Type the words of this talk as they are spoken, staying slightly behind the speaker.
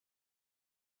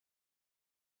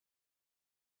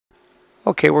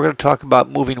Okay, we're going to talk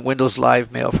about moving Windows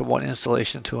Live Mail from one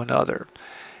installation to another.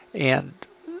 And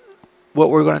what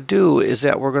we're going to do is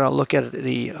that we're going to look at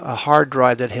the hard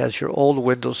drive that has your old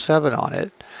Windows 7 on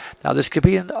it. Now this could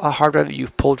be a hard drive that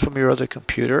you've pulled from your other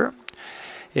computer.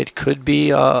 It could be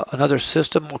another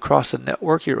system across the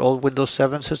network, your old Windows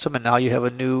 7 system, and now you have a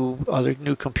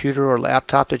new computer or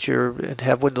laptop that you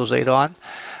have Windows 8 on.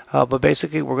 But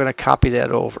basically, we're going to copy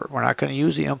that over. We're not going to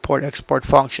use the import-export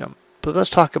function. But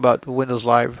let's talk about Windows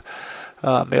Live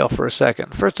Mail for a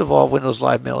second. First of all, Windows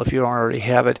Live Mail, if you don't already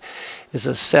have it, is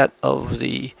a set of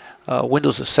the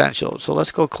Windows Essentials. So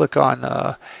let's go click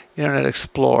on Internet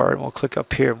Explorer, and we'll click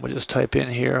up here, and we'll just type in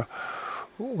here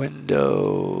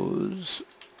Windows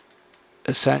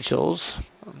Essentials.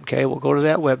 Okay, we'll go to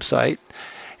that website,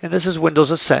 and this is Windows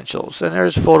Essentials. And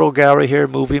there's Photo Gallery here,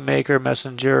 Movie Maker,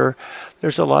 Messenger.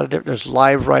 There's a lot of different. There's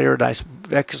Live Writer, nice,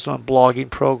 excellent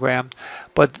blogging program.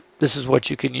 But this is what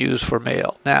you can use for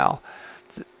mail. Now,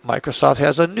 Microsoft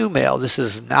has a new mail. This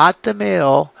is not the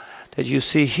mail that you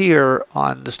see here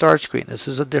on the start screen. This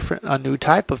is a new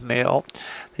type of mail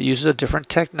that uses a different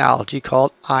technology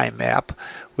called IMAP,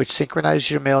 which synchronizes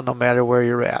your mail no matter where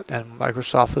you're at. And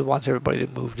Microsoft wants everybody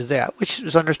to move to that, which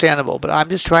is understandable. But I'm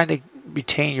just trying to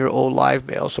retain your old live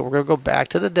mail. So we're going to go back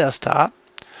to the desktop.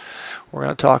 We're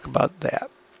going to talk about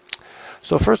that.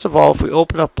 So first of all, if we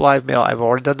open up live mail, I've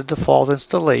already done the default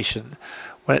installation.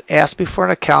 When it asked me for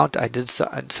an account, I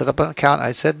set up an account.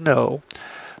 I said no.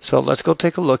 So let's go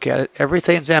take a look at it.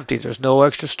 Everything's empty. There's no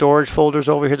extra storage folders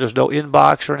over here. There's no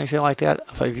inbox or anything like that.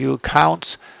 If I view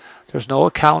accounts, there's no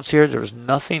accounts here. There's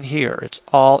nothing here. It's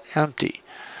all empty.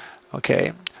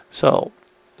 Okay, so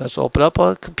let's open up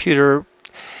a computer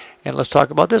and let's talk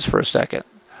about this for a second.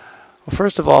 Well,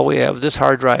 first of all, we have this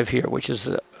hard drive here, which is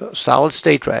a solid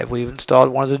state drive. We've installed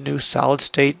one of the new solid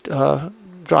state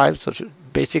drives. So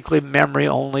basically memory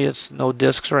only. It's no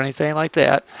disks or anything like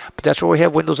that. But that's where we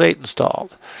have Windows 8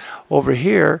 installed. Over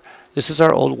here, this is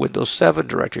our old Windows 7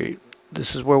 directory.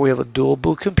 This is where we have a dual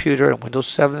boot computer, and Windows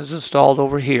 7 is installed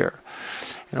over here.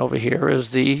 And over here is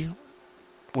the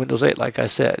Windows 8, like I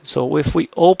said. So if we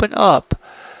open up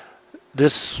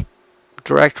this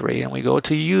directory and we go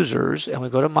to users and we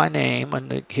go to my name, in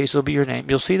the case it'll be your name,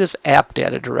 you'll see this app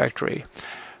data directory.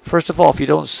 First of all, if you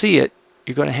don't see it,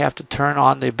 you're going to have to turn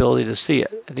on the ability to see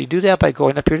it. And you do that by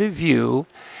going up here to view,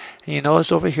 and you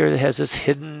notice over here that has this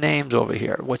hidden names over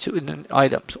here, what's in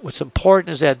items. What's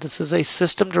important is that this is a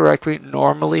system directory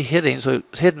normally hidden so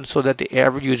that the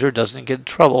average user doesn't get in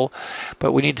trouble,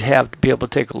 but we need to be able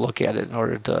to take a look at it in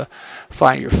order to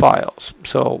find your files.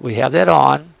 So we have that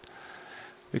on.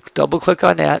 We double click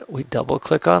on that, we double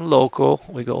click on local,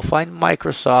 we go find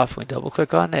Microsoft, we double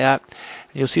click on that,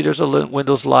 and you'll see there's a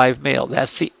Windows Live Mail.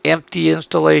 That's the empty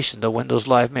installation, the Windows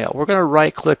Live Mail. We're going to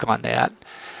right click on that.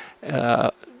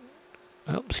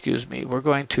 Excuse me, we're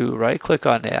going to right click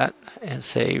on that and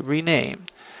say rename.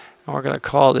 And we're going to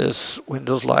call this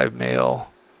Windows Live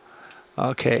Mail.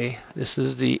 Okay, this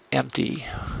is the empty.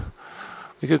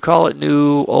 We could call it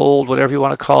new, old, whatever you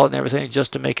want to call it and everything,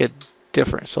 just to make it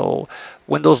different. So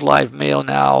Windows Live Mail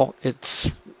now, it's,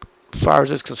 as far as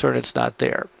it's concerned, it's not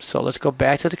there. So let's go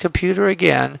back to the computer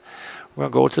again. We're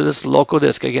going to go to this local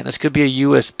disk. Again, this could be a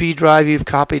USB drive you've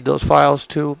copied those files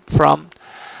from.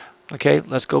 Okay,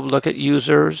 let's go look at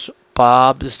users.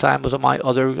 Bob, this time was on my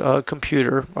other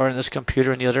computer, or in this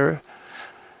computer in the other.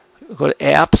 Go to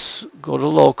apps, go to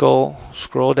local,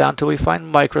 scroll down till we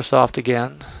find Microsoft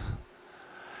again.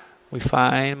 We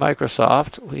find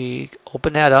Microsoft, we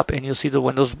open that up, and you'll see the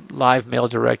Windows Live Mail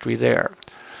directory there.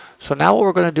 So now what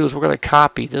we're going to do is we're going to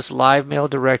copy this Live Mail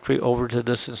directory over to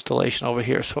this installation over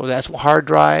here. So that's hard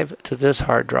drive to this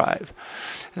hard drive.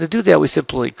 And to do that, we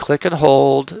simply click and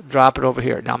hold, drop it over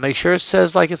here. Now make sure it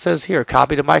says like it says here,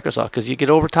 copy to Microsoft, because you get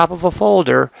over top of a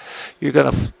folder, you're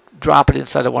going to drop it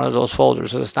inside of one of those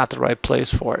folders, and it's not the right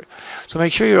place for it. So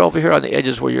make sure you're over here on the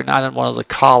edges where you're not in one of the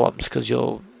columns, because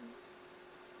you'll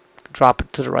drop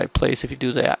it to the right place if you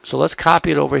do that. So let's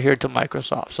copy it over here to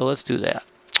Microsoft. So let's do that.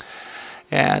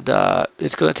 And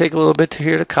it's going to take a little bit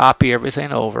here to copy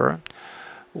everything over.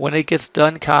 When it gets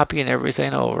done copying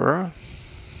everything over,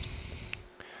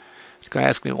 it's going to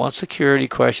ask me one security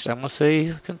question. I'm going to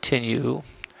say continue.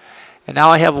 And now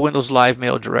I have a Windows Live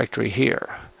Mail directory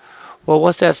here. Well,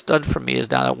 what that's done for me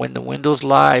is now that when the Windows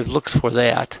Live looks for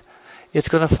that, it's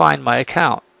going to find my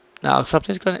account. Now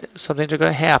something's going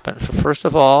to happen. First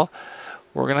of all,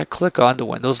 we're going to click on the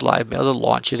Windows Live Mail to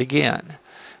launch it again.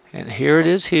 And here it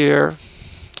is here.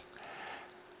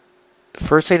 The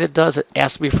first thing it does, it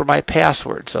asks me for my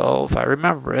password. So if I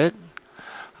remember it,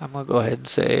 I'm going to go ahead and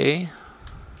say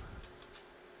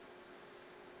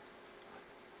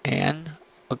and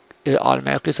it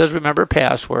automatically says remember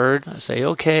password. I say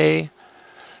okay.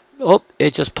 Oh,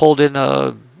 it just pulled in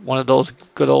one of those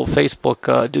good old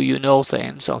Facebook do you know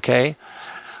things. Okay,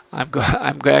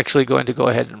 I'm actually going to go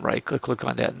ahead and click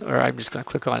on that, or I'm just going to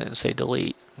click on it and say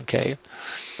delete. Okay.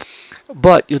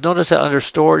 But you'll notice that under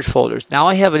storage folders, now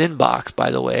I have an inbox,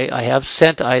 by the way. I have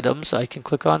sent items. I can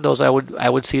click on those. I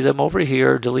would see them over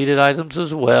here. Deleted items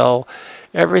as well.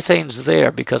 Everything's there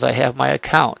because I have my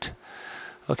account.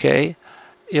 Okay.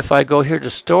 If I go here to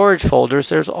storage folders,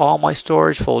 there's all my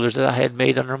storage folders that I had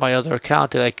made under my other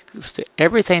account.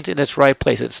 Everything's in its right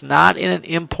place. It's not in an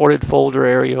imported folder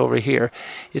area over here.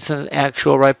 It's in an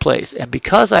actual right place. And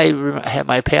because I had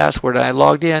my password and I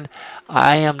logged in,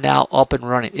 I am now up and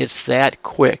running. It's that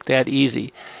quick, that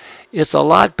easy. It's a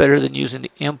lot better than using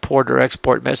the import or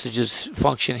export messages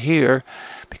function here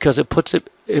because it puts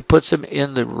them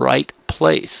in the right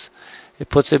place. It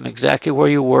puts them exactly where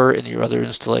you were in your other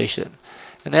installation.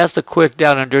 And that's the quick,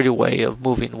 down and dirty way of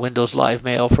moving Windows Live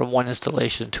Mail from one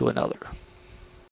installation to another.